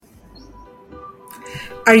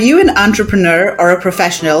Are you an entrepreneur or a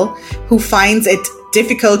professional who finds it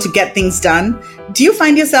difficult to get things done? Do you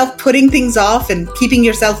find yourself putting things off and keeping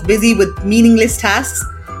yourself busy with meaningless tasks?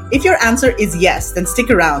 If your answer is yes, then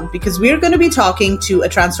stick around because we're going to be talking to a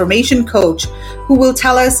transformation coach who will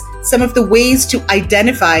tell us some of the ways to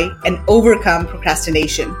identify and overcome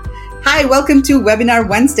procrastination. Hi, welcome to Webinar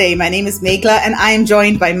Wednesday. My name is Megla and I am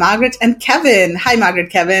joined by Margaret and Kevin. Hi,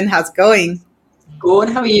 Margaret, Kevin. How's it going? Good.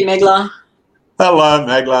 How are you, Megla? Hello,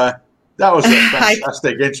 Megla. That was a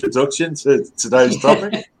fantastic introduction to today's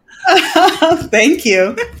topic. Thank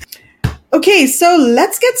you. Okay, so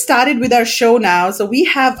let's get started with our show now. So we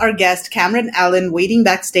have our guest, Cameron Allen, waiting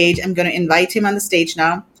backstage. I'm going to invite him on the stage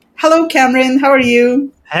now. Hello, Cameron. How are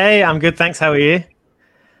you? Hey, I'm good. Thanks. How are you?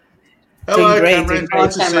 Hello, Doing great, Cameron.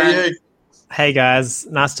 Nice to see you. Hey, guys.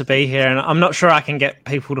 Nice to be here. And I'm not sure I can get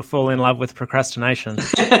people to fall in love with procrastination.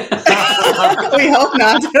 We hope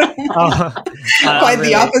not. Quite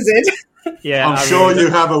the opposite. Yeah, I'm sure you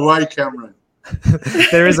have a way, Cameron.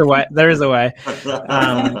 There is a way. There is a way.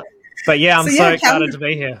 But yeah, I'm so excited Cameron, to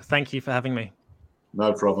be here. Thank you for having me.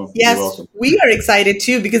 No problem. Yes, You're welcome. we are excited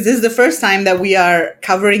too because this is the first time that we are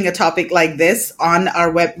covering a topic like this on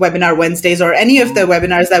our Webinar Wednesdays or any of the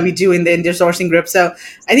webinars that we do in the India Sourcing Group. So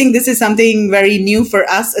I think this is something very new for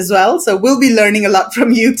us as well. So we'll be learning a lot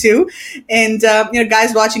from you too. And,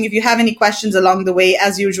 guys watching, if you have any questions along the way,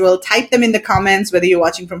 as usual, type them in the comments, whether you're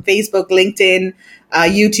watching from Facebook, LinkedIn,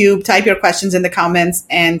 YouTube, type your questions in the comments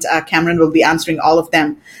and Cameron will be answering all of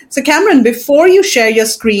them. So Cameron, before you share your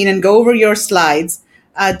screen and go over your slides,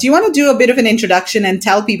 do you want to do a bit of an introduction and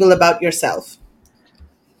tell people about yourself?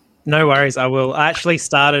 No worries, I will. I actually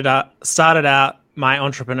started out my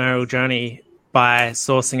entrepreneurial journey by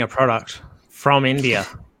sourcing a product from India.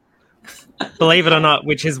 Believe it or not,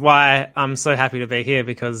 which is why I'm so happy to be here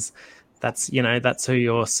because that's who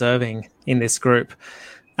you're serving in this group.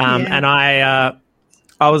 And I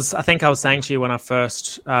think I was saying to you when I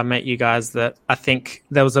first met you guys that I think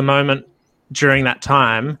there was a moment during that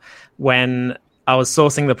time when I was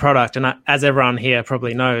sourcing the product, and as everyone here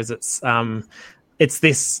probably knows, it's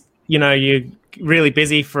this, you're really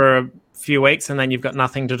busy for a few weeks and then you've got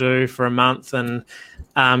nothing to do for a month and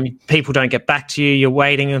people don't get back to you. You're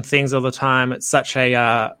waiting on things all the time. It's such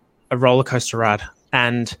a roller coaster ride.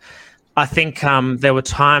 And I think there were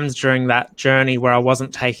times during that journey where I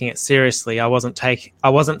wasn't taking it seriously. I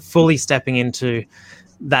wasn't fully stepping into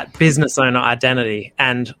that business owner identity.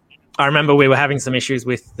 And I remember we were having some issues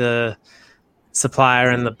with the supplier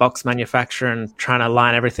and the box manufacturer and trying to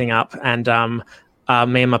line everything up. And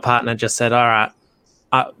me and my partner just said, all right.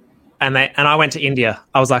 And I went to India.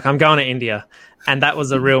 I was like, I'm going to India. And that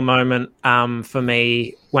was a real moment for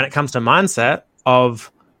me when it comes to mindset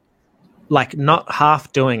of like not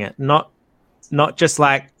half doing it, not just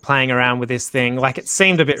like playing around with this thing. Like it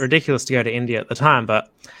seemed a bit ridiculous to go to India at the time, but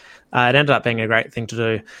it ended up being a great thing to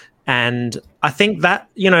do. And I think that,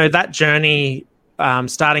 that journey,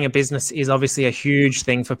 starting a business is obviously a huge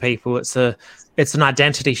thing for people. It's an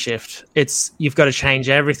identity shift. You've got to change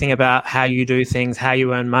everything about how you do things, how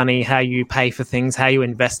you earn money, how you pay for things, how you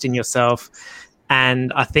invest in yourself.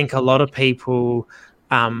 And I think a lot of people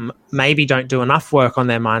maybe don't do enough work on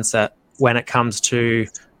their mindset when it comes to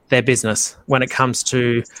their business, when it comes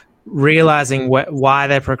to realizing why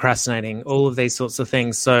they're procrastinating, all of these sorts of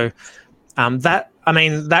things. So that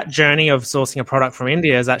journey of sourcing a product from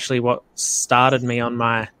India is actually what started me on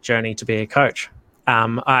my journey to be a coach.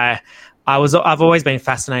 I've always been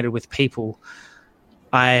fascinated with people.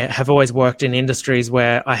 I have always worked in industries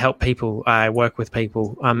where I help people. I work with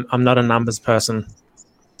people. I'm not a numbers person.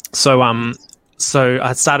 So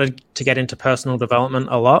I started to get into personal development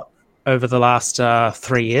a lot over the last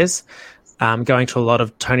 3 years, going to a lot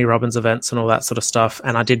of Tony Robbins events and all that sort of stuff.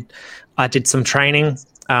 And I did some training,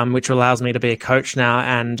 which allows me to be a coach now.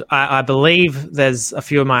 And I believe there's a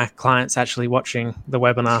few of my clients actually watching the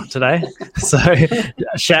webinar today. So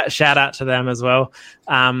shout out to them as well.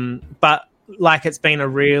 But like, it's been a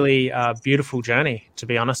really beautiful journey, to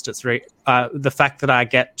be honest. It's the fact that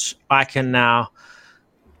I can now,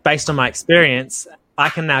 based on my experience, I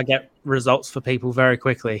can now get results for people very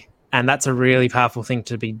quickly. And that's a really powerful thing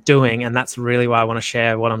to be doing. And that's really why I want to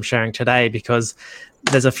share what I'm sharing today, because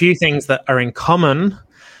there's a few things that are in common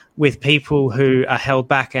with people who are held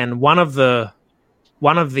back. And one of the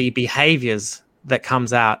behaviors that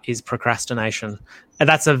comes out is procrastination. And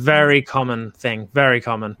that's a very common thing, very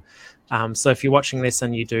common. So if you're watching this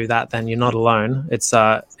and you do that, then you're not alone. It's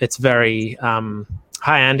very,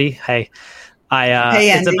 hi, Andy. Hey. Hey,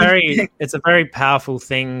 Andy. It's a very powerful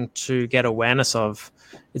thing to get awareness of.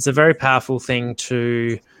 It's a very powerful thing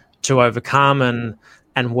to overcome, and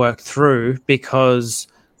and work through, because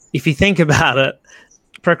if you think about it,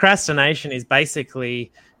 procrastination is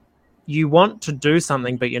basically you want to do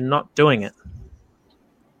something, but you're not doing it.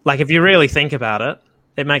 Like, if you really think about it,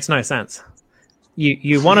 it makes no sense.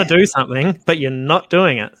 You want to do something, but you're not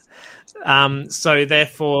doing it. So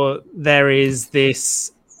therefore, there is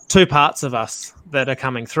this two parts of us that are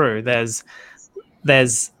coming through. There's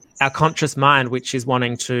our conscious mind, which is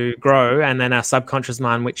wanting to grow, and then our subconscious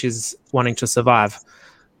mind, which is wanting to survive.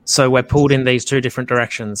 So we're pulled in these two different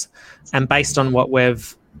directions. And based on what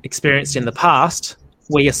we've experienced in the past,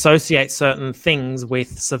 we associate certain things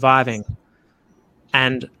with surviving.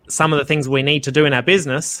 And some of the things we need to do in our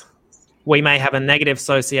business, we may have a negative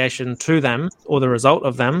association to them or the result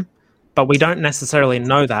of them, but we don't necessarily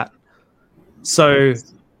know that. So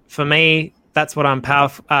for me, that's what I'm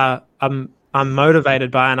powerful. I'm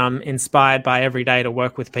motivated by, and I'm inspired by every day to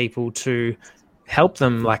work with people to help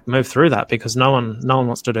them like move through that, because no one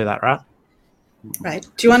wants to do that, right? Right.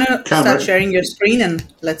 Do you want to start sharing your screen and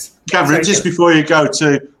let's... Cameron, just before you go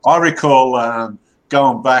I recall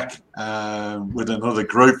going back with another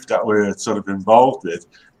group that we're sort of involved with,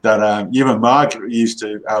 that you and Margaret used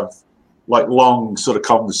to have like long sort of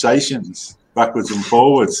conversations backwards and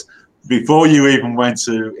forwards before you even went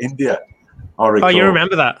to India. I recall. Oh, you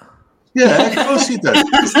remember that? Yeah, of course you do.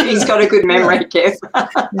 He's got a good memory, Kev.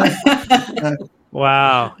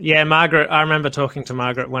 Wow. Yeah, Margaret, I remember talking to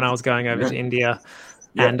Margaret when I was going over to India,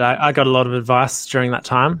 and I got a lot of advice during that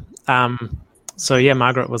time. So yeah,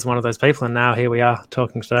 Margaret was one of those people, and now here we are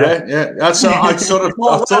talking today. Yeah. I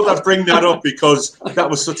thought I'd bring that up because that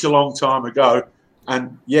was such a long time ago.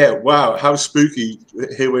 And yeah, wow, how spooky.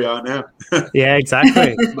 Here we are now. Yeah,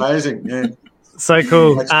 exactly. Amazing. Yeah. So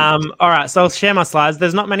cool. All right, so I'll share my slides.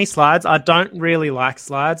 There's not many slides. I don't really like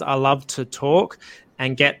slides. I love to talk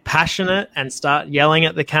and get passionate and start yelling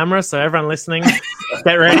at the camera. So everyone listening,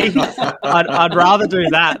 get ready. I'd rather do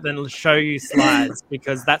that than show you slides,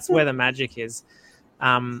 because that's where the magic is.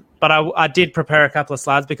 But I did prepare a couple of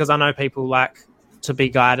slides because I know people like to be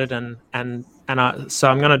guided, so I'm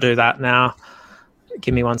going to do that now.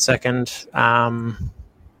 Give me 1 second.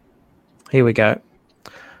 Here we go.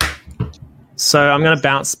 So I'm going to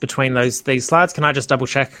bounce between these slides. Can I just double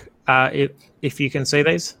check if you can see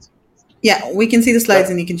these? Yeah, we can see the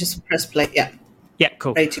slides, and you can just press play. Yeah. Yeah,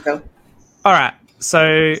 cool. Ready to go. All right.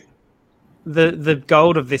 So the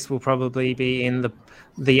gold of this will probably be in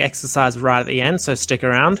the exercise right at the end, so stick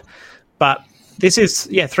around. But this is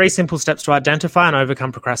 3 simple steps to identify and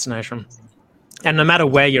overcome procrastination. And no matter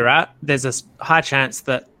where you're at, there's a high chance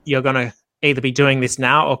that you're going to either be doing this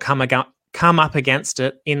now or come up against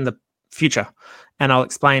it in the future. And I'll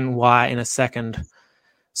explain why in a second.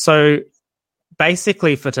 So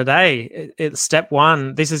basically for today, step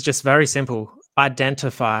 1, this is just very simple.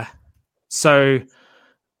 Identify. So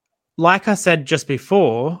like I said just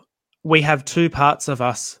before, we have 2 parts of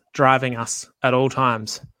us driving us at all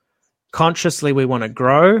times. Consciously, we want to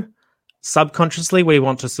grow. Subconsciously, we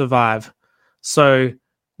want to survive. So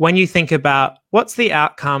when you think about what's the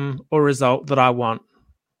outcome or result that I want,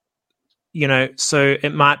 so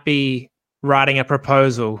it might be writing a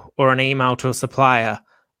proposal or an email to a supplier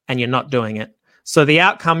and you're not doing it. So the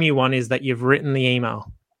outcome you want is that you've written the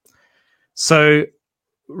email. So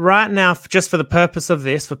right now, just for the purpose of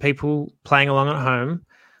this, for people playing along at home,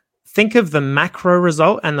 think of the macro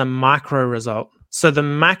result and the micro result. So the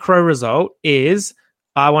macro result is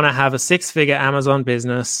I want to have a 6-figure Amazon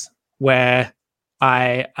business where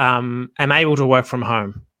I am able to work from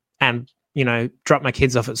home and, drop my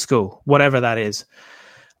kids off at school, whatever that is.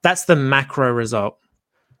 That's the macro result.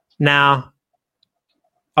 Now,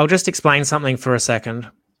 I'll just explain something for a second.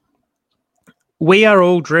 We are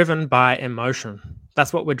all driven by emotion.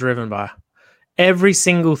 That's what we're driven by. Every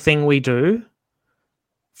single thing we do,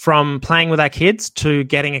 from playing with our kids to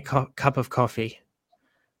getting a cup of coffee,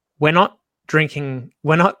 we're not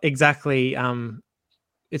exactly,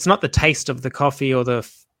 it's not the taste of the coffee or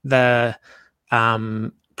the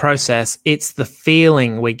process. It's the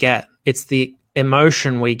feeling we get. It's the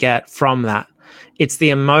emotion we get from that. It's the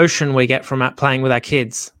emotion we get from playing with our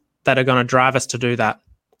kids that are going to drive us to do that,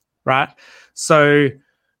 right? So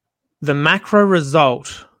the macro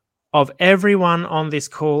result of everyone on this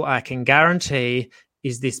call, I can guarantee,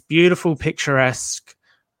 is this beautiful, picturesque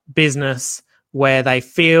business where they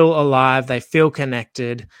feel alive, they feel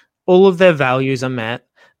connected, all of their values are met,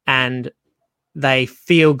 and they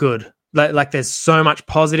feel good. Like there's so much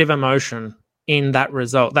positive emotion in that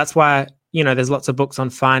result. That's why, there's lots of books on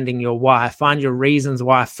finding your why. Find your reasons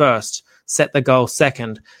why first, set the goal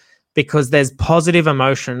second, because there's positive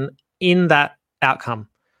emotion in that outcome.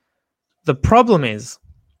 The problem is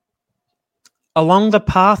along the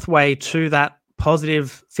pathway to that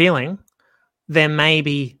positive feeling, there may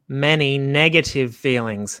be many negative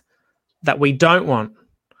feelings that we don't want.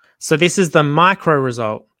 So this is the micro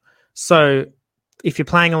result. So if you're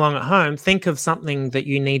playing along at home, think of something that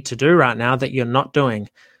you need to do right now that you're not doing.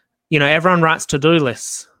 You know, everyone writes to-do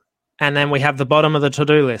lists, and then we have the bottom of the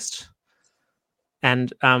to-do list.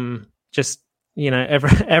 And just, you know,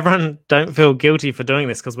 everyone don't feel guilty for doing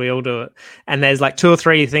this because we all do it. And there's like 2 or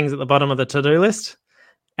 3 things at the bottom of the to-do list,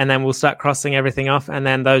 and then we'll start crossing everything off, and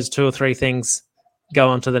then those 2 or 3 things go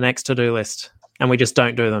on to the next to-do list, and we just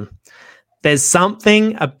don't do them. There's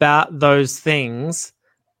something about those things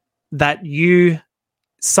that you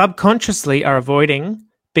subconsciously are avoiding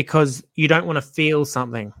because you don't want to feel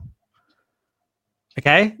something.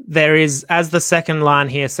 Okay? There is, as the second line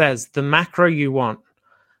here says, the macro you want,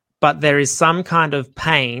 but there is some kind of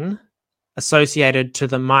pain associated to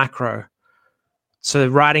the micro. So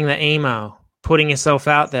writing the email, putting yourself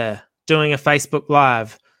out there, doing a Facebook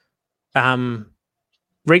Live,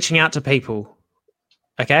 reaching out to people.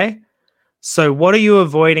 Okay? So what are you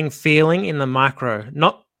avoiding feeling in the micro?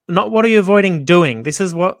 Not what are you avoiding doing. This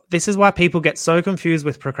is why people get so confused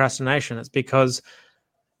with procrastination. It's because,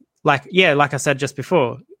 like I said just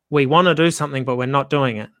before, we want to do something, but we're not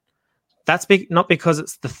doing it. That's not because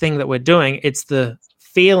it's the thing that we're doing. It's the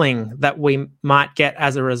feeling that we might get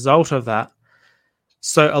as a result of that.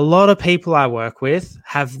 So a lot of people I work with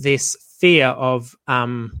have this fear of,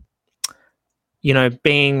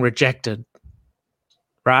 being rejected,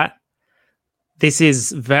 right? This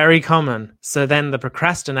is very common. So then the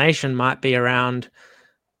procrastination might be around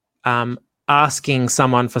asking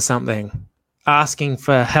someone for something, asking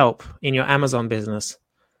for help in your Amazon business,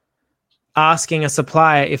 asking a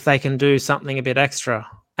supplier if they can do something a bit extra.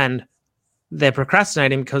 And they're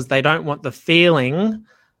procrastinating because they don't want the feeling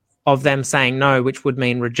of them saying no, which would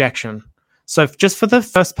mean rejection. So just for the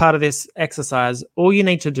first part of this exercise, all you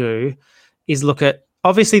need to do is look at,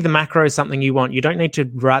 obviously the macro is something you want. You don't need to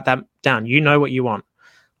write that down. You know what you want.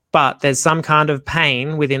 But there's some kind of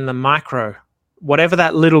pain within the micro. Whatever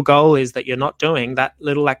that little goal is that you're not doing, that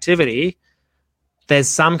little activity, there's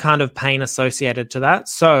some kind of pain associated to that.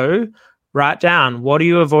 So write down, what are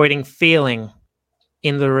you avoiding feeling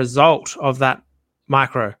in the result of that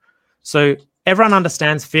micro? So everyone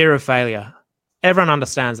understands fear of failure. Everyone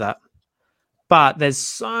understands that. But there's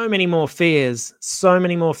so many more fears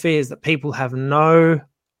that people have no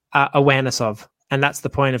awareness of. And that's the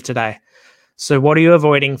point of today. So what are you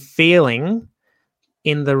avoiding feeling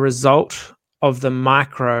in the result of the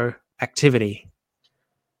micro activity?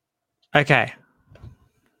 Okay.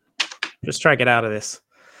 Just try to get out of this.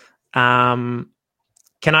 Can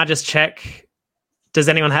I just check? Does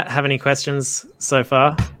anyone have any questions so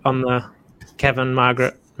far on the Kevin,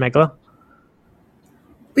 Margaret, Megla?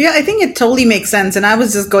 Yeah, I think it totally makes sense. And I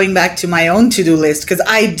was just going back to my own to-do list because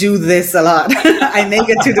I do this a lot. I make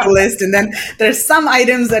a to-do list, and then there's some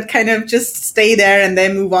items that kind of just stay there and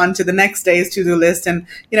then move on to the next day's to-do list. And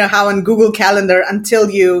you know how on Google Calendar, until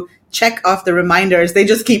you check off the reminders, they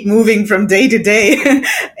just keep moving from day to day.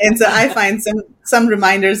 And so I find some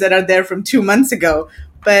reminders that are there from 2 months ago.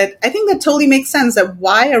 But I think that totally makes sense, that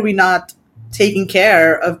why are we not taking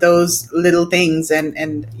care of those little things?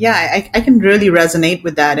 And yeah, I can really resonate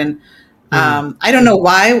with that. And I don't know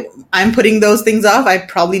why I'm putting those things off. I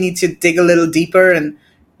probably need to dig a little deeper and,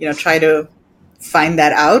 try to find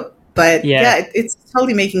that out. But yeah, it's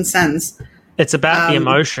totally making sense. It's about the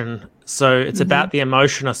emotion. So it's about the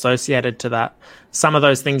emotion associated to that. Some of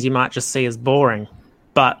those things you might just see as boring,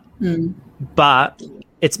 but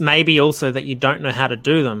it's maybe also that you don't know how to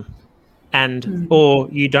do them. And or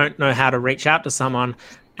you don't know how to reach out to someone,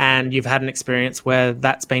 and you've had an experience where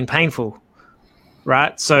that's been painful,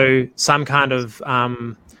 right? So some kind of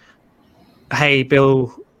hey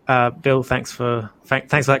Bill, thanks for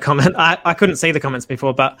that comment. I couldn't see the comments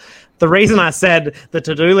before, but the reason I said the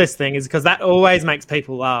to-do list thing is because that always makes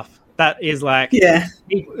people laugh. That is like,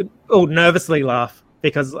 people nervously laugh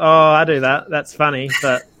because, I do that. That's funny,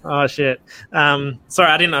 but oh shit. Sorry,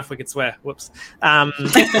 I didn't know if we could swear. Whoops. So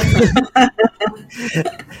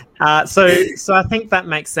I think that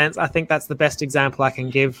makes sense. I think that's the best example I can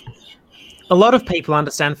give. A lot of people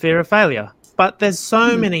understand fear of failure, but there's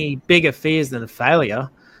so many bigger fears than failure.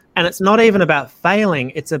 And it's not even about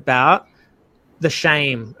failing. It's about the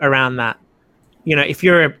shame around that. If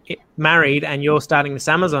you're married and you're starting this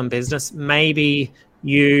Amazon business, maybe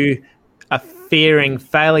you are fearing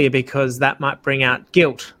failure because that might bring out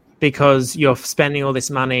guilt because you're spending all this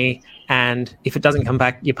money, and if it doesn't come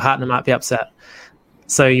back, your partner might be upset.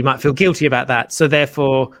 So you might feel guilty about that. So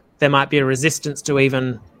therefore, there might be a resistance to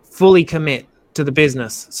even fully commit to the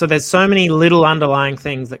business. So there's so many little underlying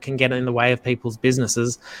things that can get in the way of people's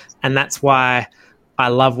businesses, and that's why I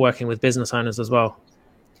love working with business owners as well.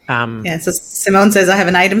 Yeah, so Simone says, I have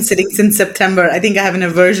an item sitting since September. I think I have an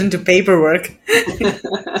aversion to paperwork.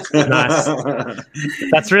 Nice.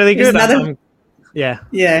 That's really good.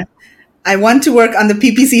 Yeah. I want to work on the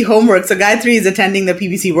PPC homework. So Gayatri is attending the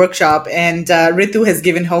PPC workshop, and Ritu has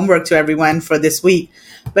given homework to everyone for this week.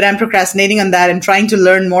 But I'm procrastinating on that and trying to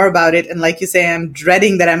learn more about it. And like you say, I'm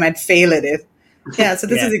dreading that I might fail at it. Yeah, so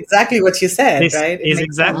this is exactly what you said, this right? Is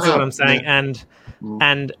exactly what I'm saying.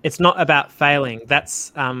 And it's not about failing.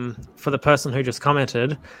 That's for the person who just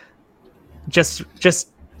commented. Just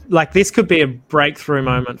like this could be a breakthrough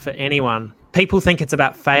moment for anyone. People think it's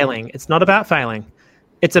about failing. It's not about failing.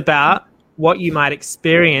 It's about what you might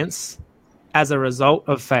experience as a result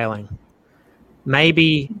of failing.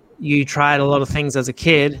 Maybe you tried a lot of things as a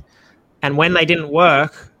kid, and when they didn't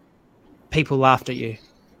work, people laughed at you.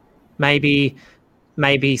 Maybe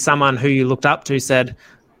someone who you looked up to said,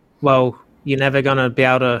 well, you're never going to be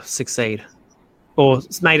able to succeed, or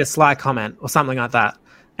made a sly comment or something like that.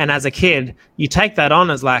 And as a kid, you take that on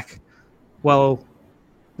as like, well,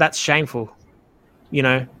 that's shameful.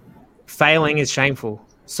 Failing is shameful.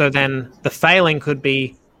 So then the failing could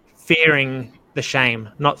be fearing the shame,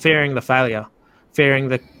 not fearing the failure, fearing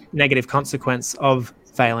the negative consequence of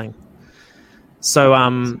failing. So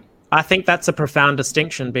I think that's a profound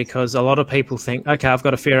distinction, because a lot of people think, okay, I've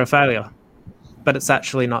got a fear of failure. But it's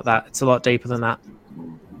actually not that. It's a lot deeper than that.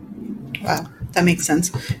 Wow, that makes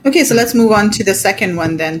sense. Okay, so let's move on to the second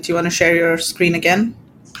one then. Do you want to share your screen again?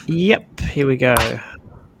 Yep, here we go.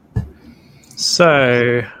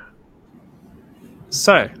 So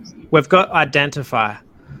we've got identify.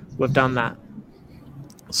 We've done that.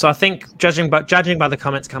 So I think judging by the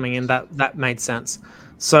comments coming in, that made sense.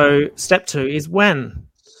 So step 2 is when.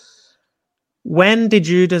 When did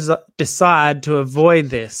you decide to avoid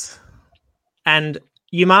this? And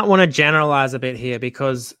you might want to generalize a bit here,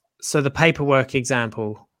 because the paperwork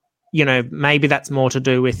example, maybe that's more to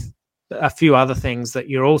do with a few other things that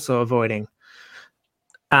you're also avoiding.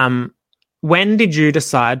 When did you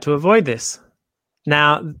decide to avoid this?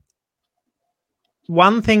 Now,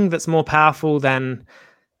 one thing that's more powerful than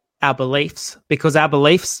our beliefs, because our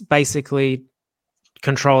beliefs basically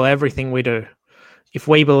control everything we do. If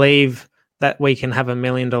we believe that we can have $1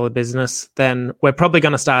 million business, then we're probably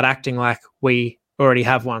going to start acting like we already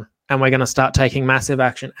have one, and we're going to start taking massive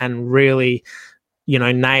action and really,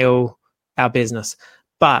 nail our business.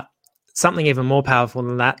 But something even more powerful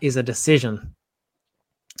than that is a decision.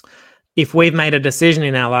 If we've made a decision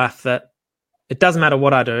in our life that it doesn't matter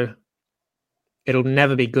what I do, it'll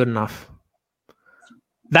never be good enough,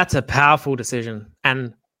 that's a powerful decision.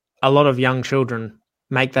 And a lot of young children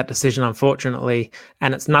make that decision, unfortunately,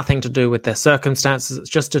 and it's nothing to do with their circumstances. It's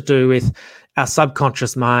just to do with our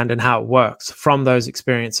subconscious mind and how it works from those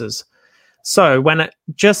experiences. So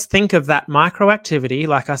just think of that micro activity,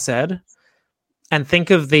 like I said, and think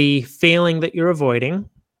of the feeling that you're avoiding.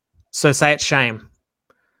 So say it's shame,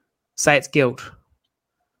 say it's guilt,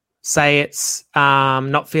 say it's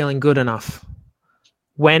not feeling good enough.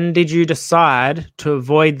 When did you decide to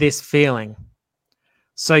avoid this feeling?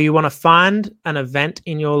 So you want to find an event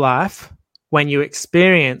in your life when you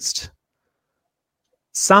experienced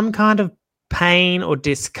some kind of pain or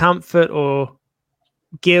discomfort or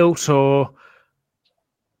guilt or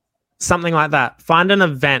something like that. Find an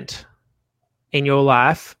event in your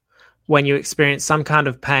life when you experience some kind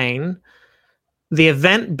of pain, the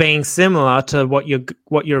event being similar to what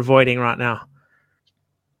you're avoiding right now.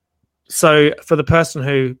 So for the person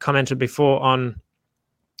who commented before on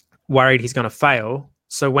worried he's going to fail,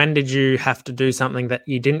 so when did you have to do something that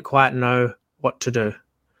you didn't quite know what to do?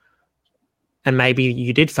 And maybe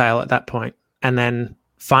you did fail at that point, and then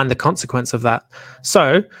find the consequence of that.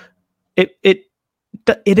 So it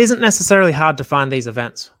isn't necessarily hard to find these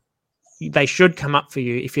events. They should come up for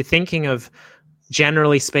you. If you're thinking of,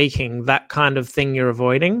 generally speaking, that kind of thing you're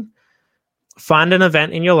avoiding, find an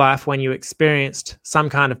event in your life when you experienced some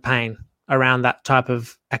kind of pain around that type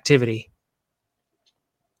of activity.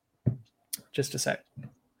 Just a sec.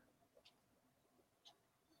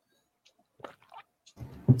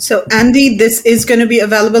 So, Andy, this is going to be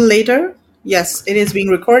available later. Yes, it is being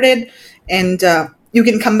recorded, and you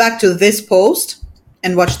can come back to this post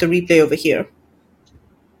and watch the replay over here.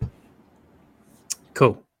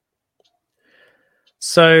 Cool.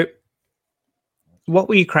 So, what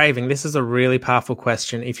were you craving? This is a really powerful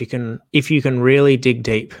question. If you can really dig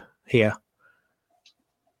deep here.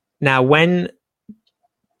 Now,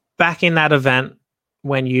 back in that event,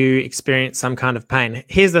 when you experience some kind of pain,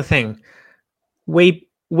 here's the thing: we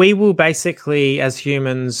we will basically, as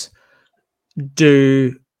humans,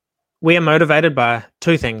 we are motivated by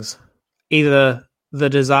two things: either the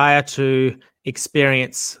desire to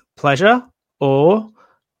experience pleasure or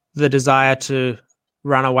the desire to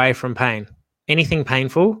run away from pain. Anything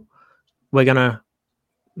painful, we're going to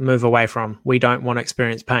move away from. We don't want to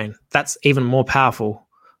experience pain. That's even more powerful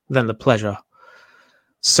than the pleasure.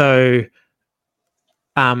 So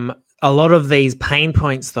a lot of these pain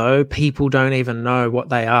points, though, people don't even know what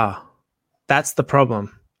they are. That's the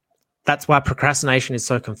problem. That's why procrastination is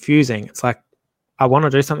so confusing. It's like, I want to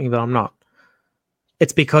do something, but I'm not.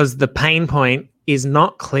 It's because the pain point is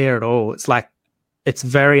not clear at all. It's like, it's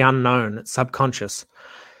very unknown. It's subconscious.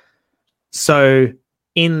 So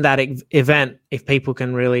in that event, if people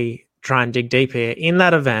can really try and dig deep here, in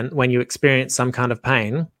that event, when you experience some kind of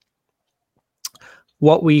pain,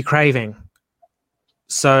 what were you craving?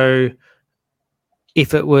 So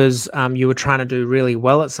if it was you were trying to do really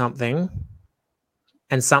well at something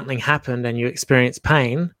and something happened and you experienced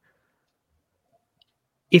pain,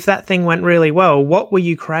 if that thing went really well, what were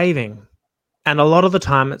you craving? And a lot of the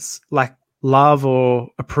time it's like love or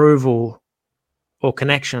approval or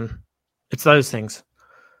connection. It's those things.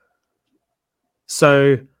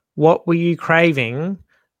 So what were you craving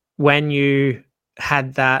when you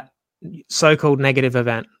had that so-called negative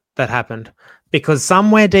event that happened? Because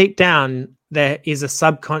somewhere deep down, there is a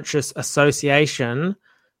subconscious association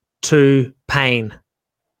to pain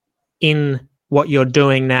in what you're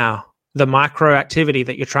doing now, the micro activity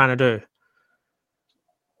that you're trying to do.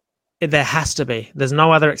 There has to be. There's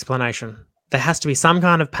no other explanation. There has to be some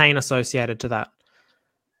kind of pain associated to that.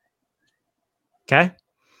 Okay?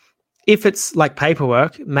 If it's like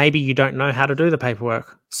paperwork, maybe you don't know how to do the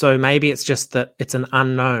paperwork. So maybe it's just that it's an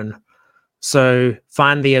unknown. So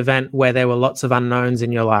find the event where there were lots of unknowns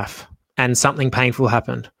in your life and something painful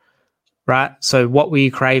happened, right? So what were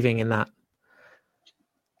you craving in that?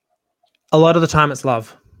 A lot of the time it's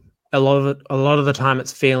love. A lot of the time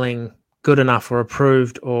it's feeling good enough or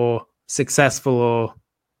approved or successful or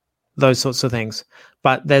those sorts of things.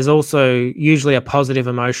 But there's also usually a positive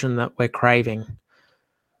emotion that we're craving.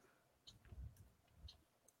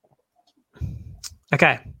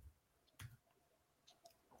 Okay.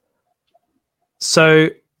 So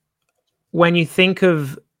when you think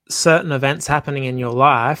of certain events happening in your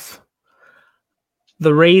life,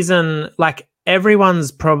 the reason, like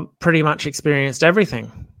everyone's pretty much experienced everything.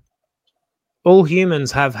 All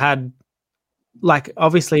humans have had, like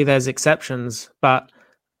obviously there's exceptions, but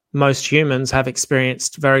most humans have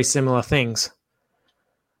experienced very similar things.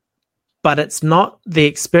 But it's not the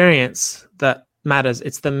experience that matters,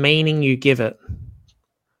 it's the meaning you give it.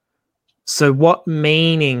 So what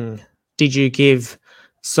meaning did you give?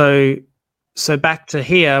 So back to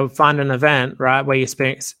here, find an event, right, where you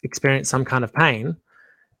experience some kind of pain.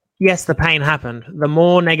 Yes, the pain happened. The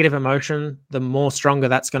more negative emotion, the more stronger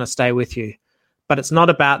that's going to stay with you. But it's not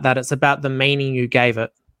about that. It's about the meaning you gave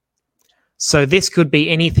it. So this could be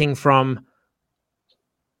anything from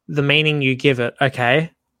the meaning you give it.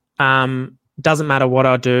 Okay, doesn't matter what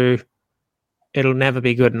I do, it'll never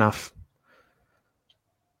be good enough.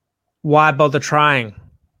 Why bother trying?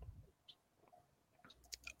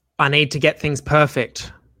 I need to get things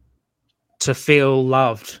perfect to feel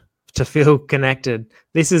loved, to feel connected.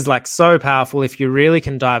 This is like so powerful if you really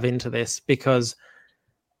can dive into this, because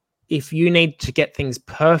if you need to get things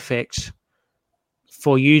perfect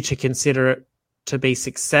for you to consider it to be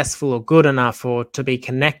successful or good enough or to be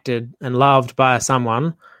connected and loved by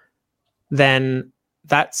someone, then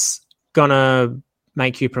that's going to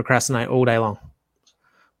make you procrastinate all day long.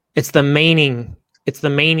 It's the meaning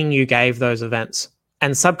you gave those events.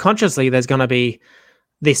 And subconsciously, there's going to be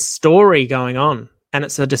this story going on, and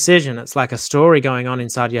it's a decision. It's like a story going on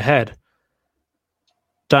inside your head.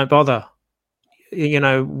 Don't bother. You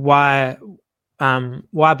know, why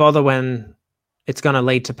bother when it's going to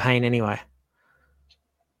lead to pain anyway?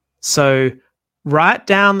 So write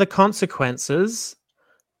down the consequences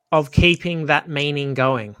of keeping that meaning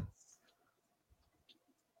going.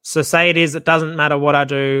 So say it doesn't matter what I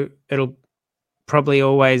do, it'll probably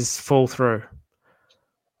always fall through.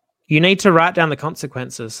 You need to write down the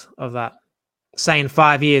consequences of that. Say in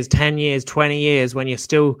 5 years, 10 years, 20 years, when you're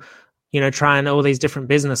still, trying all these different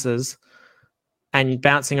businesses and you're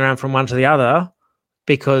bouncing around from one to the other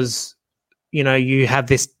because, you have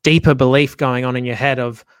this deeper belief going on in your head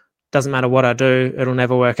of doesn't matter what I do, it'll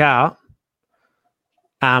never work out.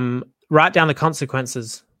 Write down the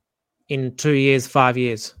consequences in 2 years, 5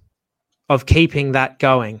 years of keeping that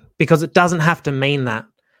going, because it doesn't have to mean that.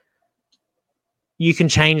 You can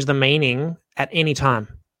change the meaning at any time.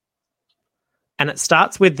 And it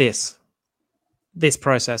starts with this. this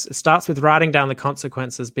process. It starts with writing down the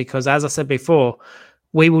consequences because, as I said before,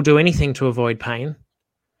 we will do anything to avoid pain.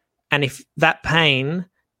 And if that pain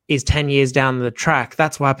is 10 years down the track,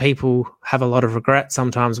 that's why people have a lot of regret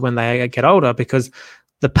sometimes when they get older, because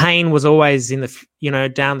the pain was always in the,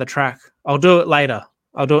 down the track. I'll do it later.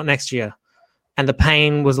 I'll do it next year. And the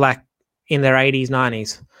pain was like in their 80s,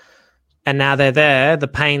 90s. And now they're there. The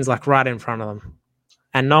pain's like right in front of them.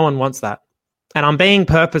 And no one wants that. And I'm being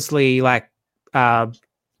purposely like, not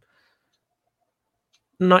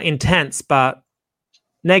intense, but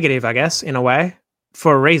negative, I guess, in a way,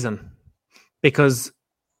 for a reason. Because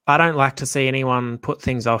I don't like to see anyone put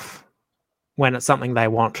things off when it's something they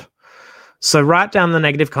want. So write down the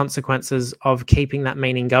negative consequences of keeping that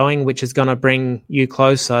meaning going, which is going to bring you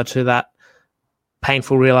closer to that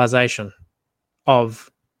painful realization of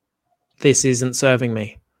this isn't serving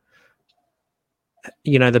me.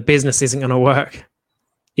 The business isn't going to work.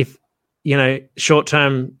 If, short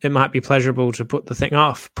term, it might be pleasurable to put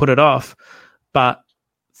it off, but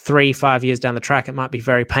 3-5 years down the track, it might be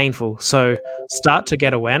very painful. So start to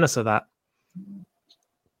get awareness of that.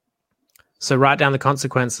 So write down the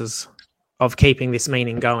consequences of keeping this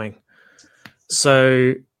meaning going.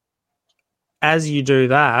 So as you do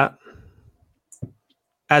that,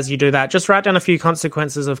 just write down a few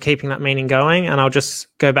consequences of keeping that meaning going, and I'll just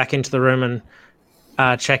go back into the room and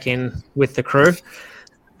check in with the crew,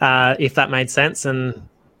 if that made sense and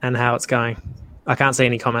how it's going. I can't see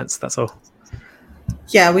any comments, that's all.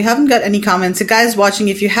 Yeah, we haven't got any comments. So guys watching,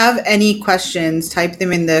 if you have any questions, type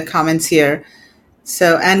them in the comments here.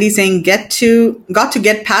 So Andy's saying, got to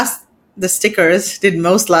get past the stickers, did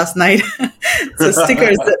most last night. So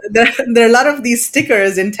stickers, there are a lot of these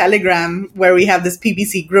stickers in Telegram where we have this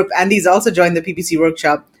PPC group. Andy's also joined the PPC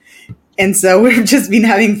workshop. And so we've just been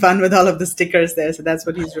having fun with all of the stickers there. So that's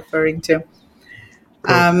what he's referring to.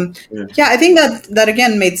 Cool. Yeah, I think that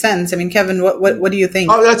again made sense. I mean, Kevin, what do you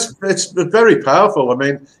think? Oh, it's very powerful. I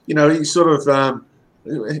mean, you sort of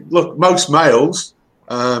look. Most males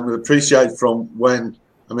appreciate from when.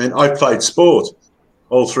 I mean, I played sport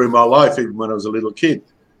all through my life, even when I was a little kid,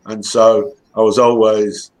 and so I was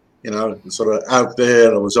always, sort of out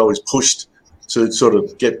there. I was always pushed to sort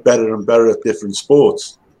of get better and better at different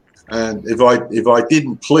sports. And if I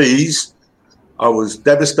didn't please, I was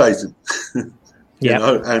devastated.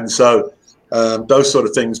 And so those sort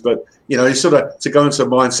of things. But you sort of to go into a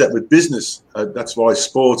mindset with business. That's why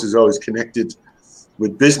sport is always connected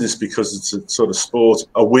with business, because it's a sort of sport,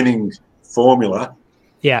 a winning formula.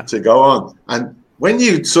 Yeah. To go on. And when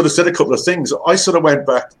you sort of said a couple of things, I sort of went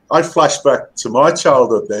back. I flashed back to my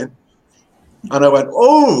childhood then, and I went,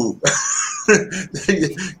 oh.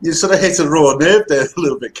 You sort of hit a raw nerve there a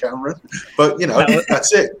little bit, Cameron. But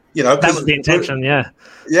that's it. That was the intention. Yeah.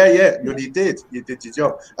 But you did your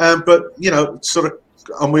job. But sort of,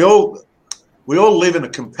 and we all live in a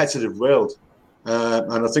competitive world,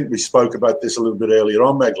 and I think we spoke about this a little bit earlier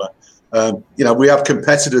on, Megla. We have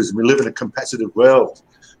competitors, and we live in a competitive world,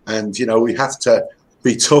 and we have to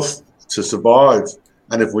be tough to survive.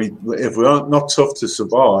 And if we're not tough to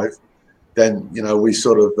survive, then we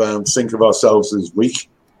sort of think of ourselves as weak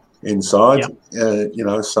inside.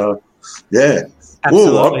 Yep. So yeah.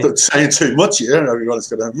 Oh, I'm saying too much here. Everyone's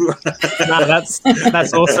going to. No,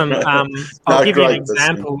 that's awesome. I'll give you an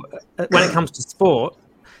example. When it comes to sport,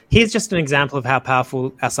 here's just an example of how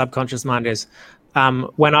powerful our subconscious mind is.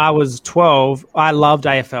 When I was 12, I loved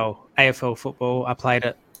AFL football. I played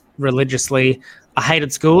it religiously. I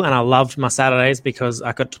hated school, and I loved my Saturdays because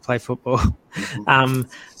I got to play football. Mm-hmm.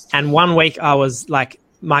 And one week I was like,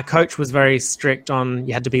 my coach was very strict on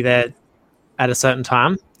you had to be there at a certain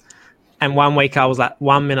time. And one week I was like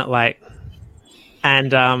 1 minute late,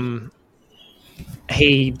 and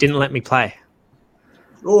he didn't let me play.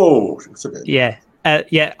 Oh, that's okay. Yeah.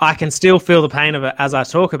 I can still feel the pain of it as I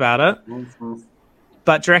talk about it. Mm-hmm.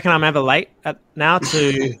 But do you reckon I'm ever late now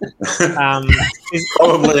to?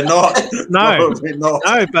 Probably not. No, probably not.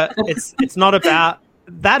 No. But it's not about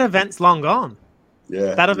that. Event's long gone.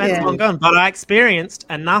 Yeah, that event's long gone. But I experienced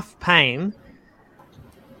enough pain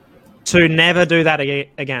to never do that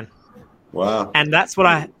again. Wow. And that's what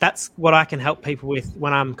I can help people with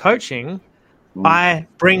when I'm coaching. I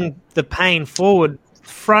bring the pain forward,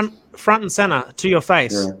 front and center to your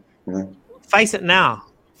face. Yeah. Face it now.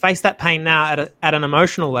 Face that pain now at an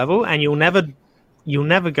emotional level, and you'll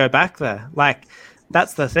never go back there. Like,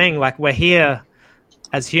 that's the thing. Like, we're here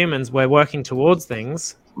as humans, we're working towards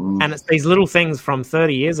things, and it's these little things from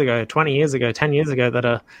 30 years ago, 20 years ago, 10 years ago that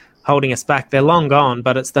are holding us back. They're long gone,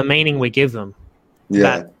 but it's the meaning we give them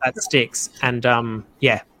that sticks. And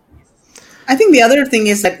I think the other thing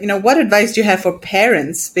is that, what advice do you have for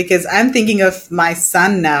parents? Because I'm thinking of my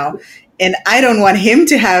son now, and I don't want him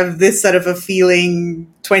to have this sort of a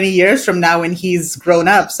feeling 20 years from now when he's grown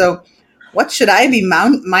up. So what should I be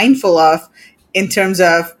mindful of in terms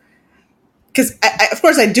of, because of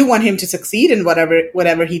course I do want him to succeed in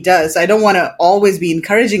whatever he does. I don't want to always be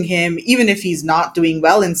encouraging him, even if he's not doing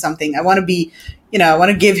well in something. I want to be, I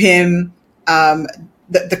want to give him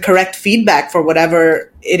the correct feedback for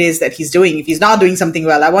whatever it is that he's doing. If he's not doing something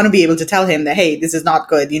well, I want to be able to tell him that, hey, this is not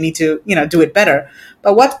good. You need to, do it better.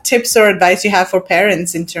 But what tips or advice do you have for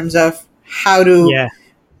parents in terms of how to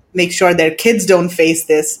make sure their kids don't face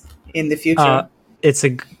this in the future? It's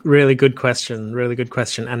a really good question,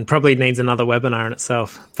 and probably needs another webinar in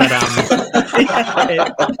itself. But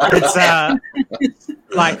it's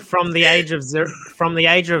like from the age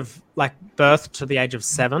of like birth to the age of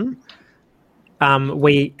 7,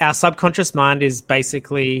 our subconscious mind is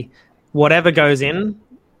basically whatever goes in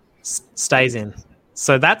stays in.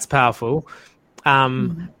 So that's powerful. A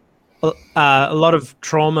lot of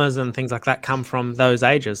traumas and things like that come from those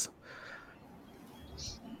ages.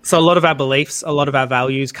 So a lot of our beliefs, a lot of our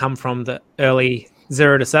values come from the early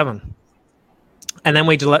 0 to 7. And then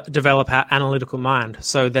we develop our analytical mind.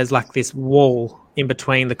 So there's like this wall in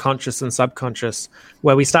between the conscious and subconscious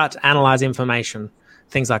where we start to analyze information,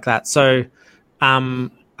 things like that. So I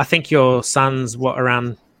think your son's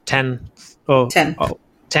around 10 or 10.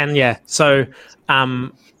 10, yeah. So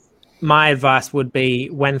my advice would be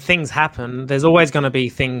when things happen, there's always going to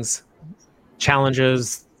be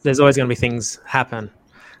challenges. There's always going to be things happen.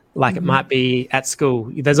 Like it might be at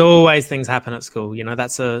school. There's always things happen at school.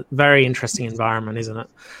 That's a very interesting environment, isn't it?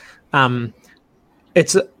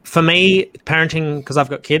 It's for me, parenting, because I've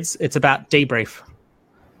got kids, it's about debrief.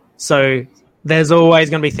 So there's always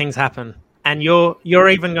going to be things happen. And you're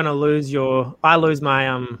even going to lose I lose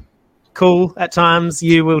my cool at times.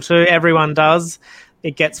 You will too. Everyone does.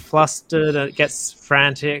 It gets flustered. It gets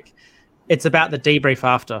frantic. It's about the debrief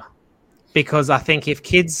after. Because I think if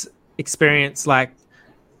kids experience like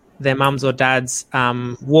their mums or dads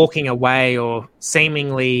walking away or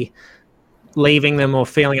seemingly leaving them or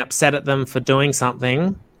feeling upset at them for doing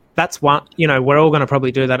something, that's one, we're all going to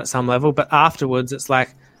probably do that at some level. But afterwards, it's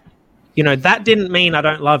like, that didn't mean I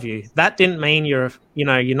don't love you. That didn't mean you're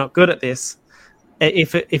not good at this.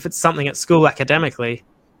 If it's something at school academically,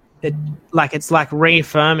 it's like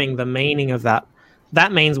reaffirming the meaning of that.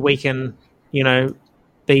 That means we can,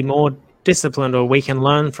 be more disciplined, or we can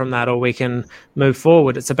learn from that, or we can move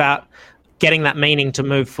forward. It's about getting that meaning to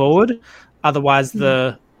move forward. Otherwise,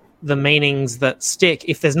 the meanings that stick,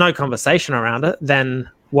 if there's no conversation around it, then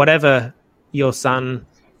whatever your son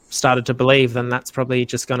started to believe, then that's probably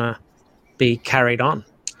just going to be carried on.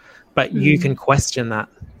 But you can question that.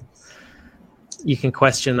 You can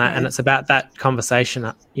question that, and it's about that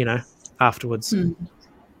conversation, afterwards.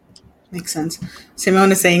 Makes sense.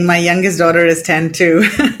 Simone is saying my youngest daughter is 10 too.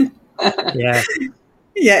 Yeah.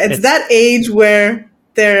 Yeah, it's that age where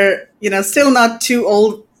they're, still not too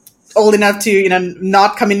old enough to,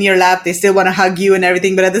 not come in your lap. They still want to hug you and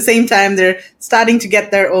everything. But at the same time, they're starting to get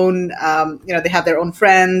their own, they have their own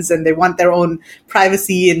friends and they want their own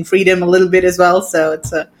privacy and freedom a little bit as well. So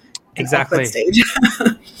it's an awkward stage.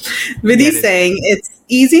 Vidhi's saying it's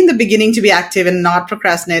easy in the beginning to be active and not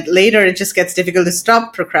procrastinate. Later, it just gets difficult to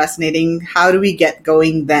stop procrastinating. How do we get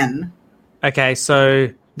going then? Okay, so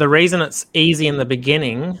the reason it's easy in the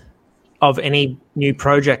beginning of any new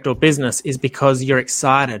project or business is because you're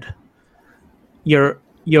excited.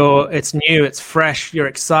 It's new, it's fresh, you're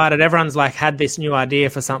excited. Everyone's like had this new idea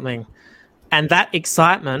for something. And that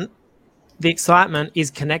excitement, the excitement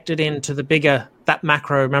is connected into the bigger, that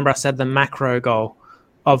macro, remember I said the macro goal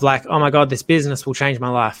of like, oh my God, this business will change my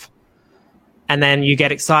life. And then you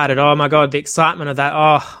get excited. Oh my God, the excitement of that.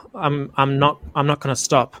 Oh, I'm not going to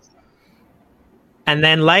stop. And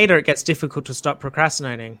then later it gets difficult to stop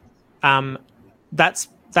procrastinating. That's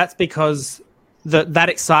because that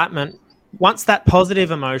excitement, once that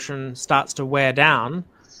positive emotion starts to wear down,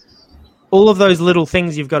 all of those little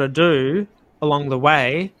things you've got to do along the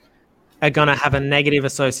way are going to have a negative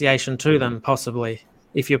association to them, possibly,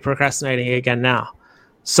 if you're procrastinating again now.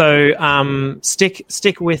 So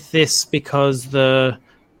stick with this, because the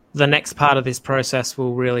next part of this process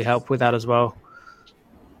will really help with that as well.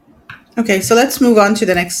 Okay, so let's move on to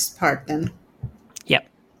the next part then. Yep.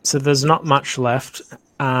 So there's not much left.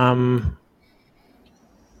 Here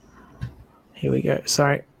we go.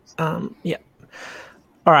 Sorry. Yep.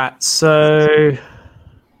 All right. So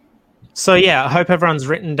yeah, I hope everyone's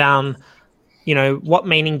written down, what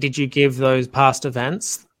meaning did you give those past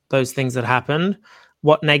events, those things that happened?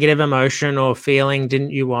 What negative emotion or feeling didn't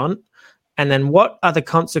you want? And then what are the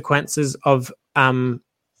consequences of,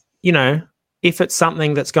 if it's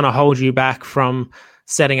something that's going to hold you back from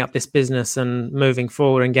setting up this business and moving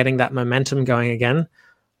forward and getting that momentum going again?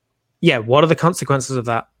 Yeah, what are the consequences of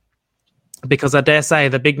that? Because I dare say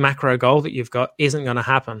the big macro goal that you've got isn't going to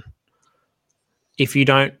happen if you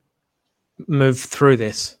don't move through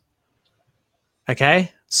this.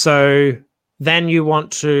 Okay? So then everyone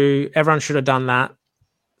should have done that.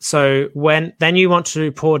 So then you want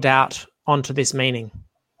to pour doubt onto this meaning.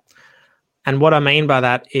 And what I mean by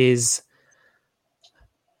that is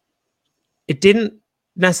it didn't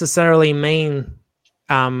necessarily mean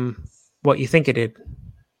what you think it did.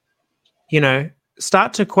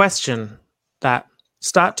 Start to question that.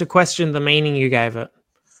 Start to question the meaning you gave it.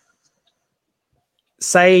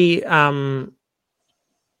 Say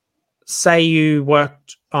you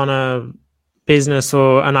worked on a business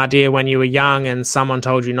or an idea when you were young and someone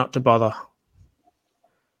told you not to bother.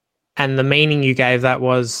 And the meaning you gave that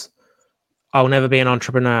was, I'll never be an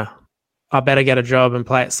entrepreneur. I better get a job and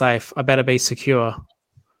play it safe. I better be secure.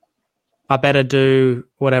 I better do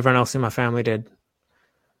what everyone else in my family did.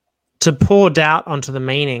 To pour doubt onto the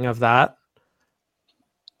meaning of that,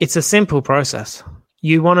 it's a simple process.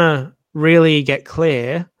 You want to really get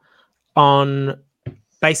clear on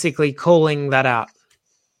basically calling that out.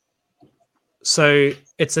 So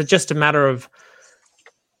it's just a matter of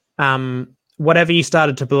whatever you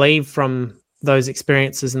started to believe from those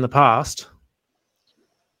experiences in the past,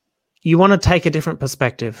 you want to take a different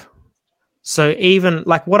perspective. So even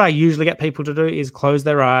like what I usually get people to do is close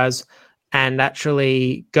their eyes and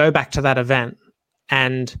actually go back to that event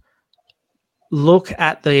and look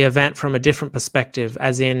at the event from a different perspective,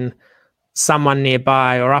 as in someone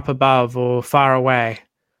nearby or up above or far away,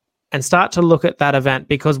 and start to look at that event.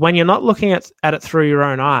 Because when you're not looking at it through your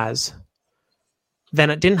own eyes, then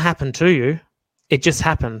it didn't happen to you. It just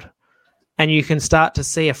happened. And you can start to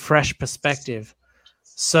see a fresh perspective.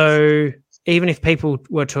 So even if people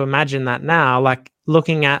were to imagine that now, like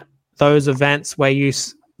looking at those events where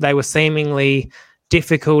they were seemingly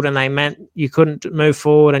difficult and they meant you couldn't move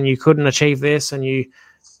forward and you couldn't achieve this and you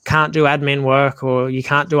can't do admin work or you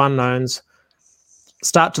can't do unknowns,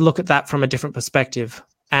 start to look at that from a different perspective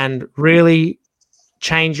and really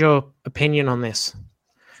change your opinion on this,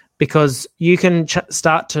 because you can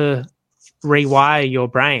start to rewire your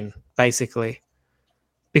brain, basically.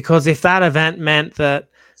 Because if that event meant that,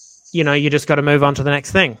 you just got to move on to the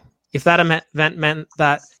next thing, if that event meant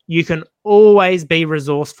that you can always be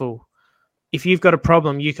resourceful, if you've got a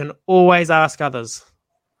problem, you can always ask others.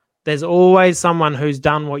 There's always someone who's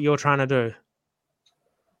done what you're trying to do.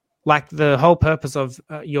 Like the whole purpose of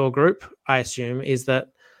your group, I assume, is that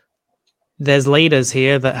there's leaders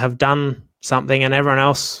here that have done something and everyone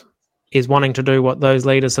else is wanting to do what those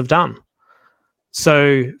leaders have done.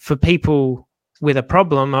 So for people with a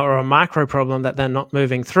problem or a micro problem that they're not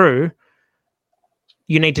moving through,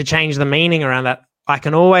 you need to change the meaning around that. I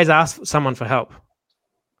can always ask someone for help.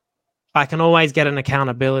 I can always get an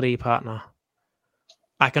accountability partner.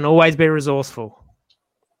 I can always be resourceful.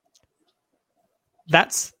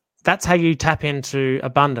 That's how you tap into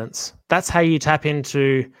abundance. That's how you tap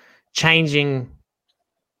into changing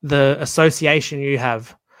the association you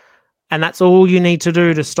have. And that's all you need to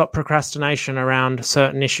do to stop procrastination around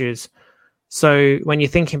certain issues. So when you're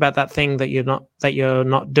thinking about that thing that you're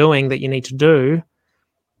not doing that you need to do,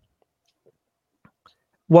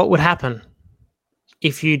 what would happen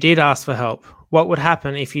if you did ask for help? What would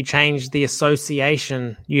happen if you changed the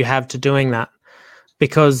association you have to doing that?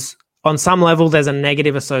 Because on some level, there's a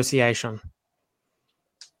negative association.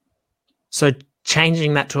 So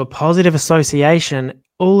changing that to a positive association,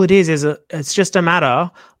 all it is it's just a matter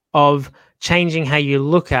of changing how you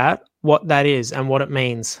look at what that is and what it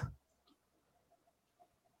means.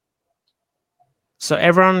 So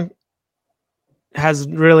everyone has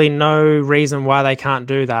really no reason why they can't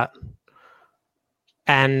do that.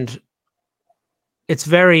 And it's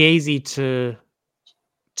very easy to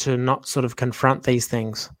not sort of confront these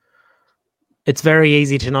things. It's very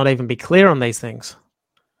easy to not even be clear on these things.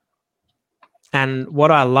 And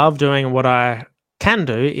what I love doing and what I can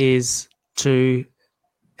do is to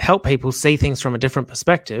help people see things from a different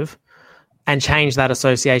perspective and change that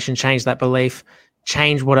association, change that belief,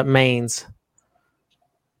 change what it means.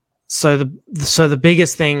 So the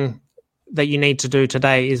biggest thing that you need to do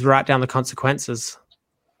today is write down the consequences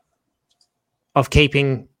of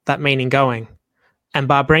keeping that meaning going. And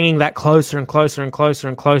by bringing that closer and closer and closer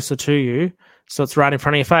and closer to you, so it's right in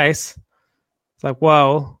front of your face, it's like,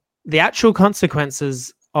 well, the actual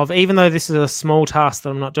consequences of, even though this is a small task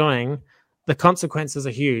that I'm not doing, the consequences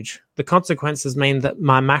are huge. The consequences mean that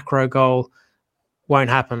my macro goal won't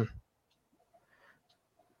happen.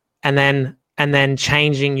 and then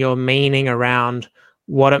changing your meaning around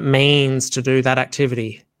what it means to do that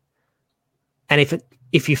activity. And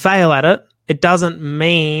if you fail at it, it doesn't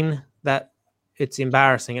mean that it's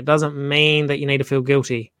embarrassing. It doesn't mean that you need to feel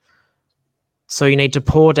guilty. So you need to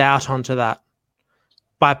pour doubt onto that.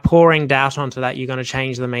 By pouring doubt onto that, you're going to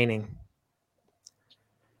change the meaning.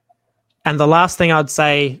 And the last thing I'd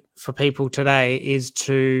say for people today is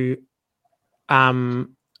to,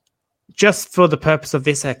 just for the purpose of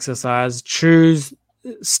this exercise,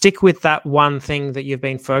 stick with that one thing that you've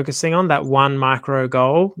been focusing on, that one micro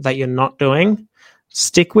goal that you're not doing.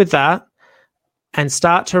 Stick with that and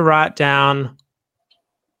start to write down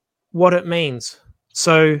what it means.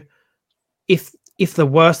 So if the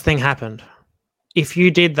worst thing happened, if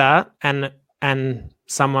you did that and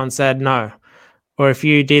someone said no, or if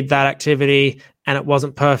you did that activity and it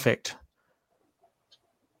wasn't perfect,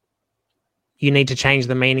 you need to change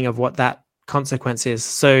the meaning of what that consequence is.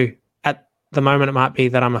 So at the moment, it might be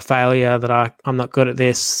that I'm a failure, that I'm not good at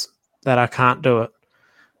this, that I can't do it.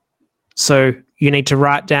 So you need to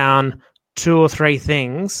write down 2 or 3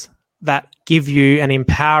 things that give you an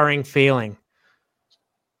empowering feeling,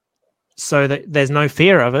 so that there's no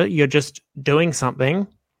fear of it. You're just doing something.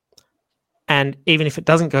 And even if it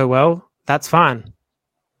doesn't go well, that's fine.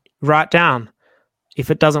 Write down.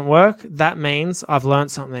 If it doesn't work, that means I've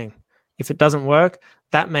learned something. If it doesn't work,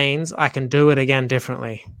 that means I can do it again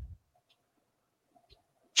differently.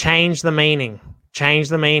 Change the meaning. Change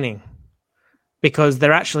the meaning. Because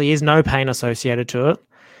there actually is no pain associated to it.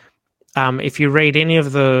 If you read any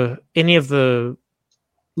of the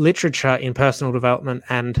literature in personal development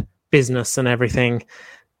and business and everything,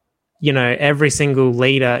 you know, every single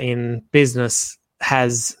leader in business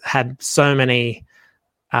has had so many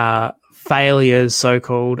failures,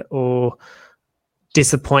 so-called, or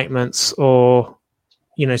disappointments, or,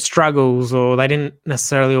 you know, struggles, or they didn't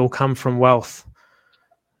necessarily all come from wealth.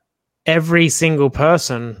 Every single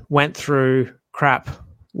person went through crap,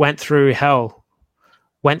 went through hell,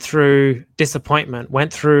 went through disappointment,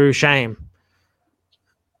 went through shame.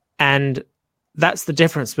 And that's the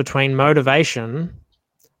difference between motivation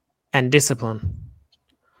and discipline.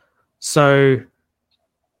 So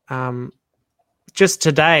just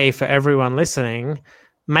today, for everyone listening,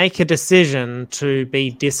 make a decision to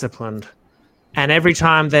be disciplined. And every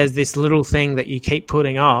time there's this little thing that you keep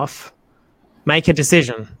putting off, make a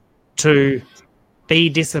decision to be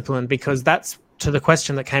disciplined, because that's, to the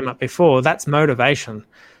question that came up before, that's motivation.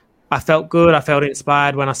 I felt good, I felt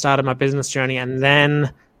inspired when I started my business journey, and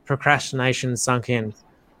then procrastination sunk in.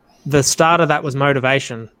 The start of that was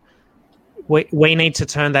motivation. We need to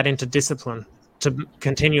turn that into discipline to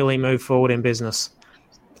continually move forward in business.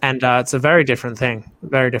 And it's a very different thing,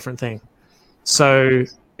 very different thing. So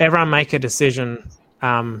everyone make a decision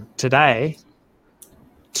today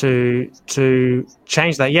to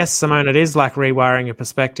change that. Yes, Simone, it is like rewiring your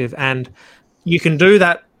perspective. And you can do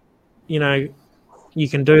that, you know, you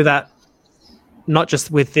can do that not just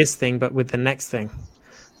with this thing, but with the next thing.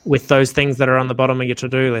 With those things that are on the bottom of your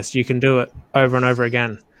to-do list, you can do it over and over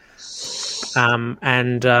again.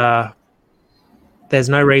 There's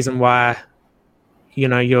no reason why, you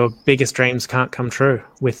know, your biggest dreams can't come true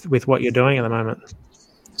with what you're doing at the moment.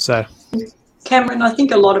 So, Cameron, I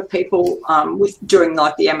think a lot of people with during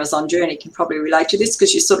like the Amazon journey can probably relate to this,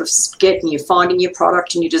 because you sort of get and you're finding your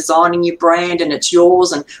product and you're designing your brand and it's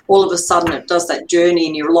yours, and all of a sudden it does that journey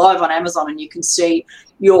and you're live on Amazon and you can see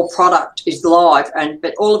your product is live,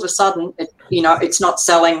 but all of a sudden it's not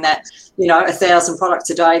selling that 1,000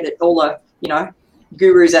 products a day that all the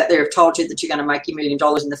gurus out there have told you that you're going to make $1 million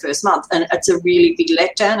in the first month. And it's a really big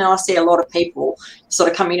letdown. And I see a lot of people sort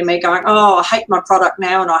of coming to me going, oh, I hate my product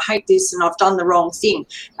now and I hate this and I've done the wrong thing.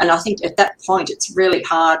 And I think at that point it's really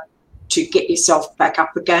hard to get yourself back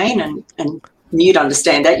up again. And you'd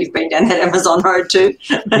understand that. You've been down that Amazon road too.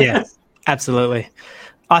 Yeah, absolutely.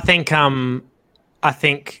 I think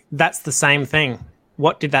that's the same thing.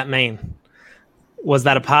 What did that mean? Was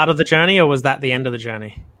that a part of the journey, or was that the end of the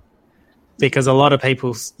journey? Because a lot of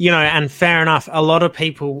people, and fair enough, a lot of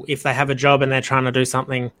people, if they have a job and they're trying to do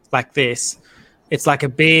something like this, it's like a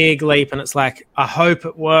big leap, and it's like, I hope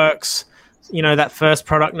it works. That first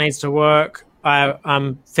product needs to work.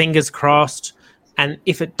 I'm fingers crossed. And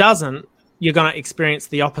if it doesn't, you're going to experience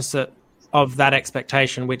the opposite of that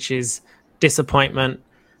expectation, which is disappointment.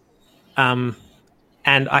 And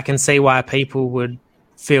I can see why people would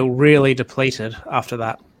feel really depleted after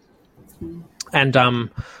that. And,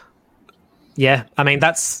 yeah, I mean,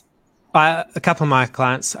 a couple of my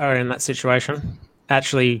clients are in that situation.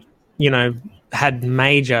 Actually, had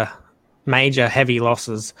major heavy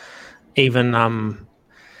losses, even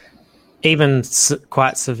even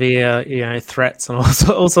quite severe, threats and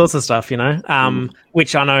all sorts of stuff,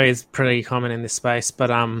 which I know is pretty common in this space.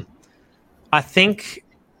 But I think,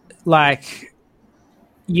 like,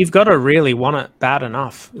 you've got to really want it bad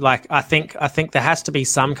enough. Like, I think there has to be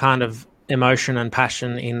some kind of emotion and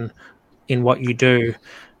passion in what you do,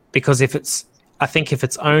 because if it's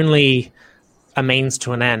only a means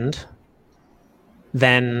to an end,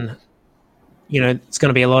 then it's going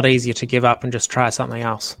to be a lot easier to give up and just try something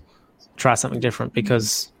else. Try something different,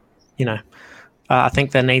 because I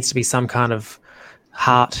think there needs to be some kind of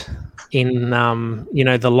heart in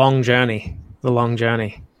the long journey.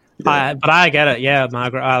 Yeah. But I get it, yeah,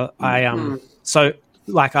 Margaret. So,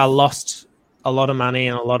 like, I lost a lot of money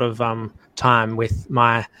and a lot of time with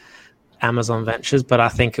my Amazon ventures, but I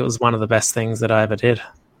think it was one of the best things that I ever did.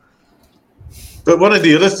 But one of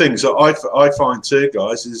the other things that I find too,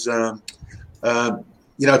 guys, is to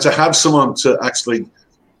have someone to actually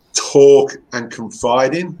talk and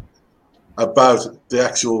confide in about the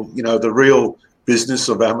actual, the real business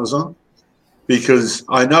of Amazon. Because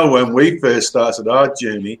I know when we first started our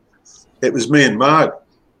journey, it was me and Mark,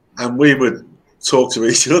 and we would talk to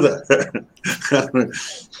each other.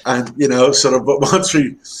 And, sort of, but once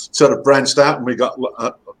we sort of branched out and we got,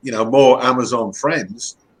 more Amazon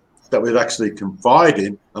friends that we'd actually confide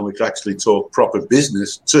in and we could actually talk proper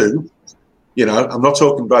business to, I'm not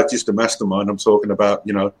talking about just a mastermind. I'm talking about,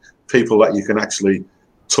 people that you can actually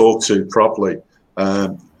talk to properly.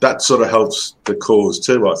 That sort of helps the cause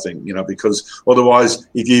too, I think, because otherwise,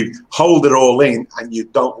 if you hold it all in and you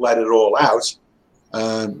don't let it all out,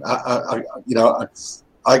 I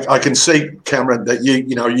can see, Cameron, that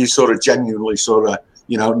you sort of genuinely sort of,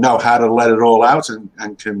 know how to let it all out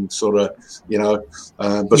and can sort of,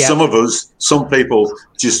 but some people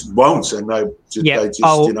just won't, and they just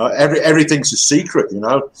everything's a secret,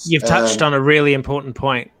 You've touched on a really important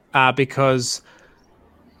point, because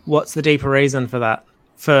what's the deeper reason for that?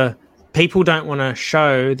 For people don't want to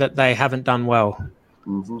show that they haven't done well.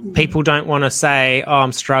 Mm-hmm. People don't want to say, "Oh,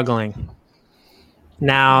 I'm struggling."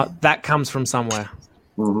 Now, that comes from somewhere.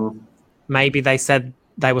 Mm-hmm. Maybe they said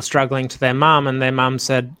they were struggling to their mum, and their mum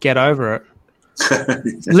said, "Get over it."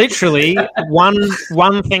 Literally,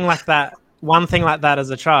 one thing like that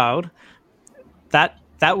as a child, that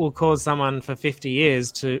will cause someone for 50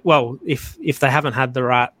 years to, well, if they haven't had the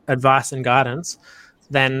right advice and guidance,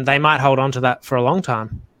 then they might hold on to that for a long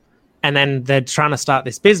time. And then they're trying to start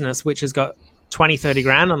this business, which has got 20, 30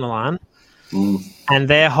 grand on the line. And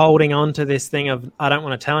they're holding on to this thing of, I don't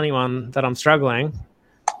want to tell anyone that I'm struggling,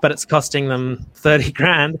 but it's costing them 30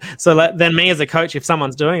 grand. So then me as a coach, if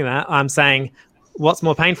someone's doing that, I'm saying, what's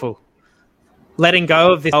more painful? Letting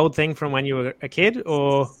go of this old thing from when you were a kid,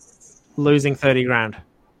 or losing 30 grand?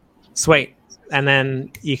 Sweet. And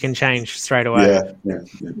then you can change straight away. Yeah.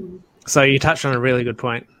 So you touched on a really good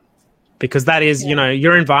point, because that is,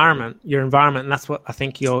 your environment, and that's what I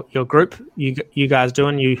think your group, you guys do,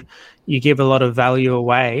 and you give a lot of value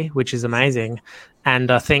away, which is amazing. And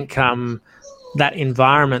I think that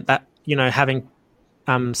environment, that, having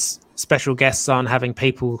special guests on, having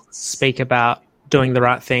people speak about doing the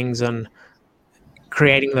right things and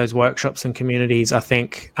creating those workshops and communities, I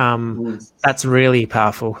think that's really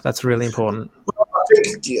powerful. That's really important. Well, I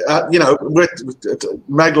think, with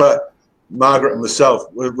Magla, Margaret and myself,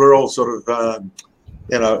 we're all sort of,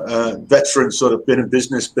 veterans, sort of been in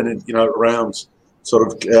business, been in, around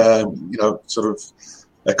sort of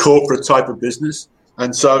a corporate type of business.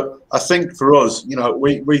 And so I think for us,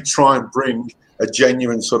 we try and bring a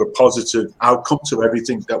genuine sort of positive outcome to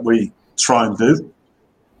everything that we try and do.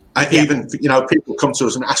 And even, people come to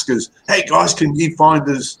us and ask us, hey, guys, can you find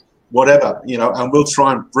us whatever, and we'll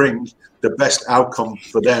try and bring the best outcome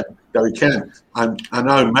for them that we can. And I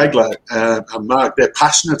know Megla and Mark, they're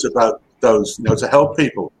passionate about those, to help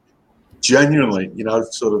people genuinely,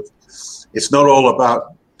 sort of, it's not all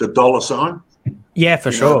about the dollar sign. Yeah,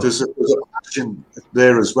 for sure. There's a passion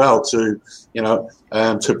there as well to,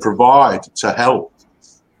 to provide, to help.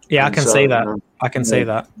 Yeah, I can see that. I can see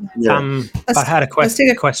that. Yeah. I had a question.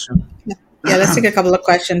 Yeah, let's take a couple of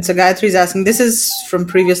questions. So Gayatri's asking, this is from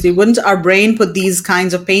previously, wouldn't our brain put these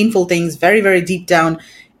kinds of painful things very, very deep down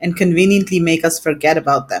and conveniently make us forget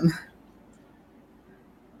about them?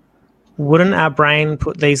 Wouldn't our brain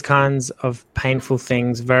put these kinds of painful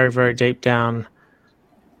things very, very deep down,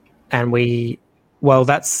 and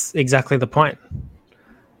that's exactly the point.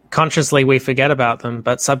 Consciously we forget about them,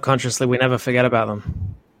 but subconsciously we never forget about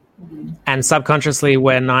them. And subconsciously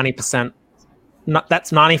we're 90%.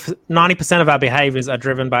 That's 90% of our behaviors are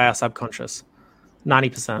driven by our subconscious.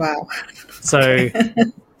 90%. Wow. So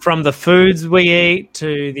from the foods we eat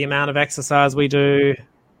to the amount of exercise we do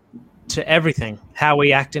to everything, how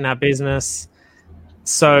we act in our business,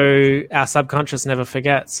 so our subconscious never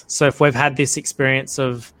forgets. So if we've had this experience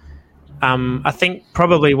of, I think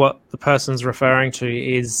probably what the person's referring to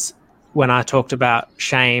is when I talked about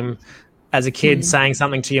shame as a kid, saying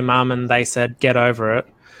something to your mum and they said, get over it.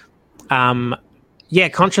 Yeah,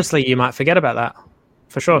 consciously you might forget about that,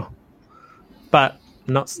 for sure. But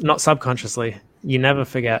not subconsciously. You never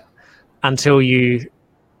forget until you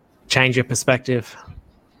change your perspective.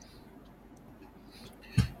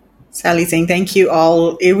 Sally saying, thank you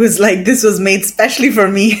all. It was like this was made specially for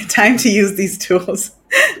me. Time to use these tools.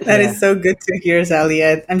 That is so good to hear, Sally.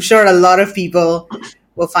 I'm sure a lot of people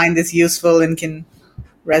will find this useful and can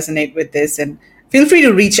resonate with this. And feel free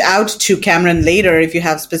to reach out to Cameron later if you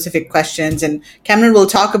have specific questions. And Cameron will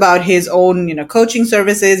talk about his own, coaching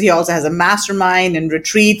services. He also has a mastermind and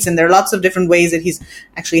retreats, and there are lots of different ways that he's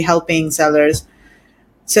actually helping sellers.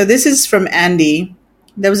 So this is from Andy.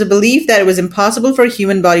 There was a belief that it was impossible for a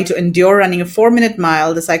human body to endure running a 4-minute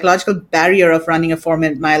mile. The psychological barrier of running a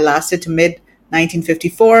 4-minute mile lasted to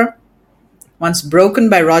mid-1954. Once broken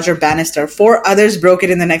by Roger Bannister, 4 others broke it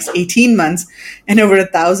in the next 18 months, and over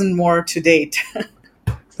 1,000 more to date.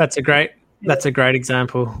 That's a great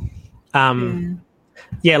example.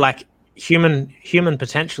 Like human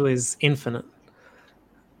potential is infinite,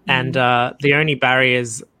 and the only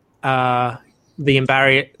barriers are the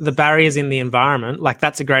barriers in the environment. Like,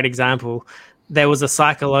 that's a great example. There was a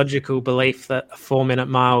psychological belief that a 4-minute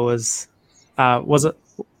mile was it?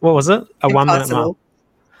 What was it? A 1-minute mile?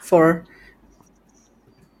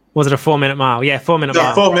 Was it a 4-minute mile? Yeah, 4-minute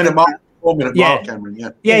mile. 4-minute mile. 4-minute mile,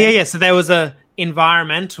 Cameron. Yeah. So there was a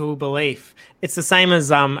environmental belief. It's the same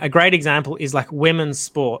as a great example is like women's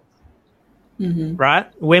sport, right?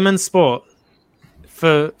 Women's sport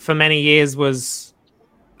for many years was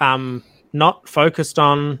not focused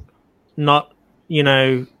on, no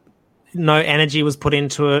energy was put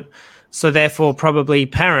into it. So therefore, probably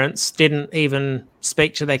parents didn't even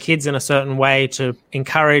speak to their kids in a certain way to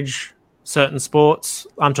encourage certain sports.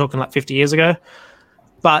 I'm talking like 50 years ago.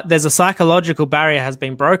 But there's a psychological barrier has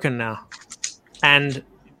been broken now. And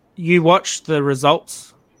you watch the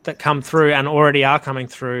results that come through and already are coming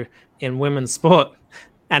through in women's sport.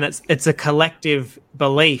 And it's a collective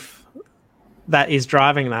belief that is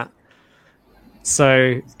driving that.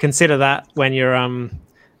 So consider that when you're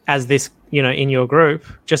as this, in your group,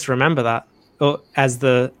 just remember that. Or as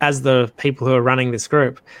the people who are running this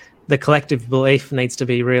group, the collective belief needs to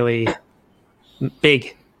be really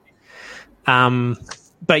big.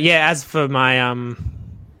 But yeah, as for my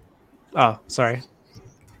sorry.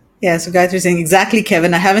 Yeah, so Gayatri saying, exactly,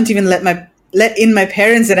 Kevin. I haven't even let in my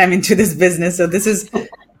parents that I'm into this business. So this is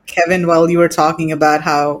Kevin, while you were talking about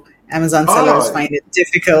how Amazon sellers find it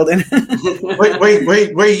difficult. And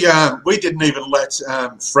we didn't even let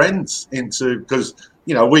friends into, because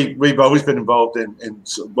we've always been involved in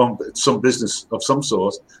some business of some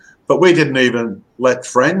sort, but we didn't even let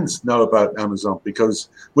friends know about Amazon because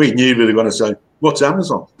we knew they were going to say, "What's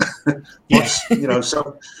Amazon?"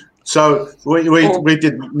 So we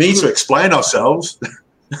didn't need to explain ourselves.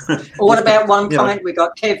 Well, what about one comment we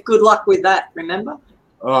got, Kev? Good luck with that. Remember?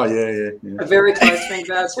 Oh, yeah. A very close friend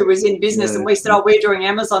of ours who was in business, and we said, "Oh, we're doing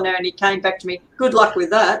Amazon now," and he came back to me, "Good luck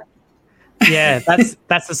with that." Yeah,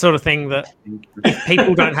 that's the sort of thing that if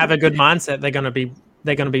people don't have a good mindset, they're going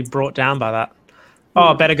to be brought down by that. Oh,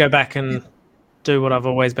 I better go back and do what I've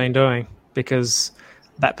always been doing because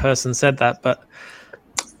that person said that. But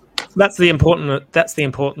that's the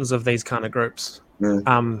importance of these kind of groups.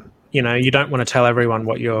 Yeah. You don't want to tell everyone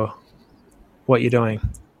what you're doing,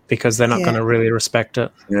 because they're not going to really respect it.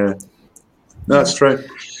 Yeah, that's true.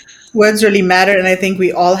 Words really matter, and I think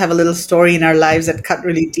we all have a little story in our lives that cut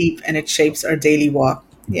really deep, and it shapes our daily walk.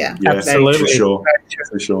 Yeah, absolutely.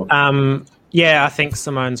 For sure. I think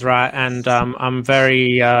Simone's right, and I'm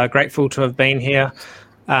very grateful to have been here.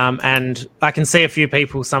 And I can see a few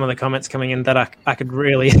people, some of the comments coming in that I could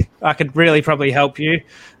really probably help you.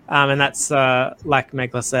 And that's like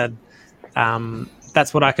Megla said.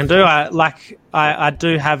 That's what I can do. I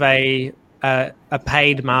do have a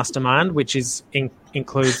paid mastermind, which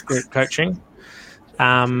includes group coaching,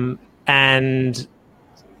 and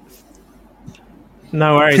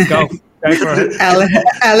no worries, golf. Go for it.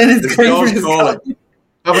 Alan is going for his golf.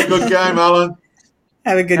 Have a good game, Alan.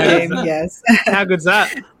 Have a good game. Yes. How good's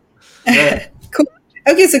that? Yeah. Cool.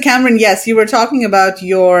 Okay, so Cameron, yes, you were talking about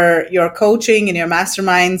your coaching and your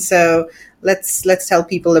mastermind. So let's tell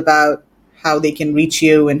people about how they can reach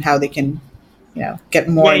you and how they can, get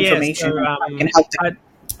more information. So, how can help them.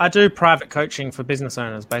 I do private coaching for business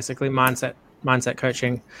owners, basically mindset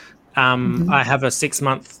coaching. I have a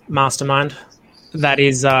 6-month mastermind that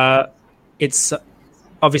is it's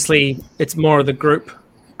obviously it's more of the group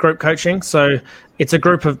coaching. So it's a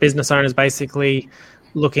group of business owners basically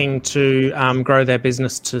looking to grow their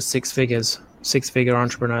business to six-figure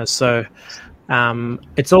entrepreneurs. So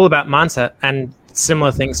it's all about mindset and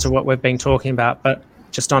similar things to what we've been talking about, but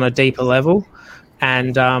just on a deeper level,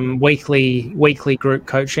 and weekly group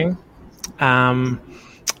coaching. And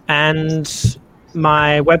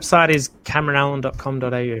my website is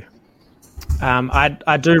cameronallen.com.au.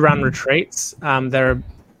 I do run retreats.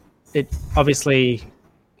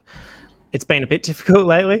 It's been a bit difficult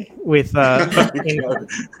lately with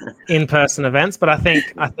in-person events, but I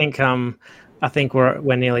think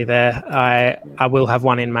we're nearly there. I will have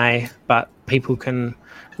one in May, but people can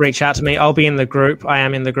reach out to me. I'll be in the group. I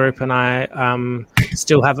am in the group, and I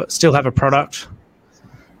still have a product.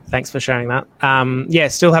 Thanks for sharing that.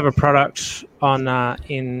 Still have a product on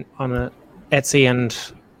Etsy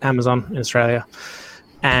and Amazon in Australia.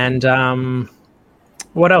 And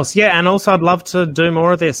what else? Yeah, and also I'd love to do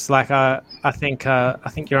more of this. Like I think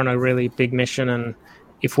you're on a really big mission, and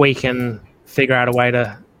if we can figure out a way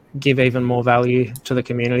to give even more value to the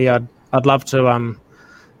community, I'd love to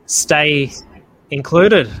stay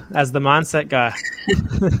included as the mindset guy.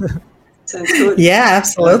 Sounds good. Yeah,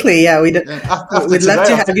 absolutely. Yeah, we'd love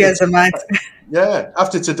to have you as a mindset. Yeah,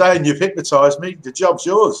 after today, and you've hypnotized me, the job's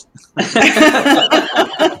yours.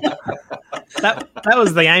 That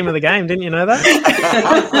was the aim of the game, didn't you know that?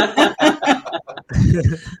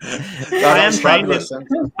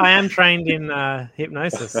 I am trained in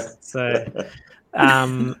hypnosis, so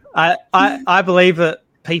I believe that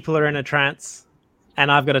people are in a trance,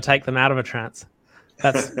 and I've got to take them out of a trance.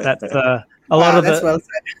 That's a lot of that's well said.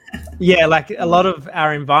 Yeah, like a lot of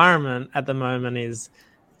our environment at the moment is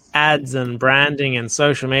ads and branding and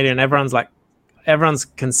social media, and everyone's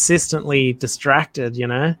consistently distracted, you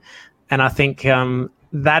know. And I think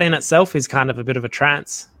that in itself is kind of a bit of a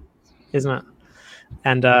trance, isn't it?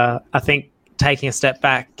 And I think taking a step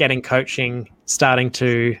back, getting coaching, starting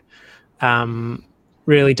to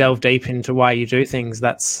really delve deep into why you do things,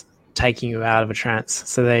 that's taking you out of a trance.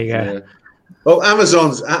 So there you go. Yeah. Well,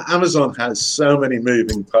 Amazon has so many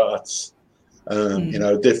moving parts, you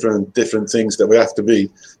know, different things that we have to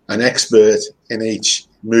be an expert in each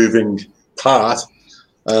moving part.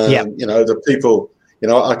 You know, the people, you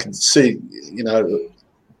know, I can see, you know,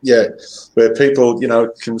 where people, you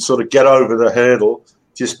know, can sort of get over the hurdle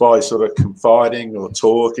just by sort of confiding or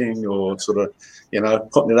talking or sort of, you know,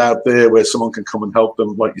 putting it out there where someone can come and help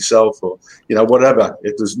them, like yourself, or, you know, whatever.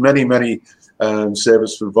 If there's many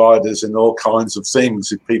service providers and all kinds of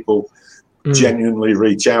things, if people genuinely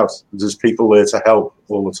reach out, there's people there to help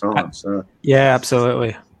all the time. So yeah,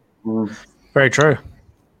 absolutely. Very true.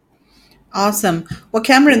 Awesome. Well,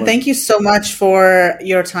 Cameron, thank you so much for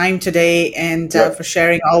your time today and for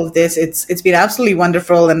sharing all of this. It's been absolutely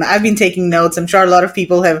wonderful, and I've been taking notes. I'm sure a lot of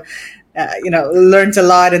people have, learned a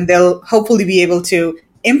lot, and they'll hopefully be able to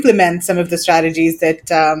implement some of the strategies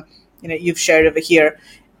that you've shared over here.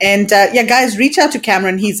 And guys, reach out to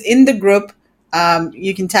Cameron. He's in the group.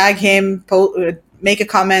 You can tag him, make a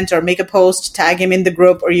comment or make a post, tag him in the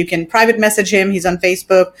group, or you can private message him. He's on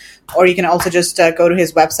Facebook, or you can also just go to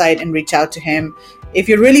his website and reach out to him. If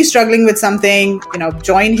you're really struggling with something,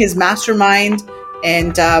 join his mastermind,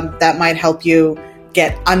 and that might help you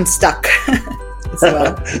get unstuck as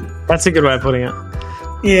well. That's a good way of putting it.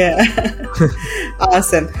 Yeah.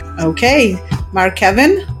 Awesome. Okay, Mark,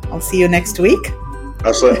 Kevin, I'll see you next week.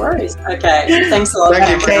 Absolutely. No worries. Okay. Thanks a lot.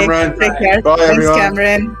 Thank you, Cameron. Take care. Bye, Thanks, everyone.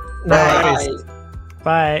 Cameron. Bye.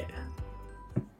 Bye.